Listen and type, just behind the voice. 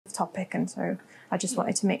topic, and so I just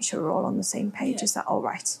wanted to make sure we're all on the same page. Yeah. Is that all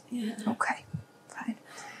right? Yeah. Okay, fine.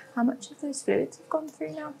 How much of those fluids have gone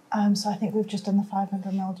through now? So I think we've just done the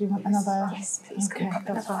 500 ml. Do you want another? Yes, please. Okay,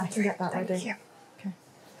 that's fine. I can get that ready. Thank you.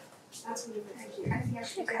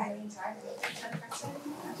 Okay. Okay.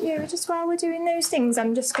 Yeah, just while we're doing those things,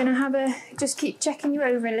 I'm just going to just keep checking you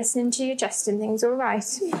over and listening to your chest and things, all right?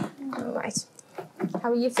 Yeah. All right.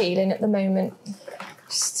 How are you feeling at the moment?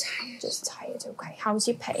 Just tired. Just tired, okay. How's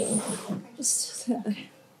your pain? Just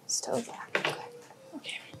Still there, okay.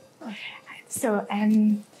 okay. So,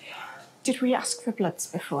 did we ask for bloods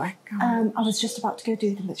before? I was just about to go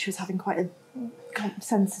do them, but she was having quite a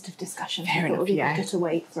sensitive discussion. Fair so enough, we yeah. better to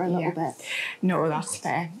wait for a little bit. No, that's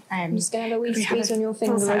fair. I'm just going to have a wee we squeeze have on your full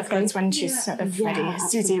finger, set of okay? bloods when she's sort of Yeah, ready.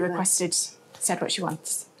 Susie absolutely. said what she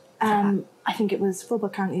wants. I think it was full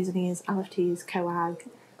blood count, using ears, LFTs, coag.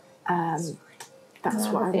 That's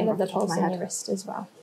what I feel remember of the off the top of pulse my in head. your wrist as well.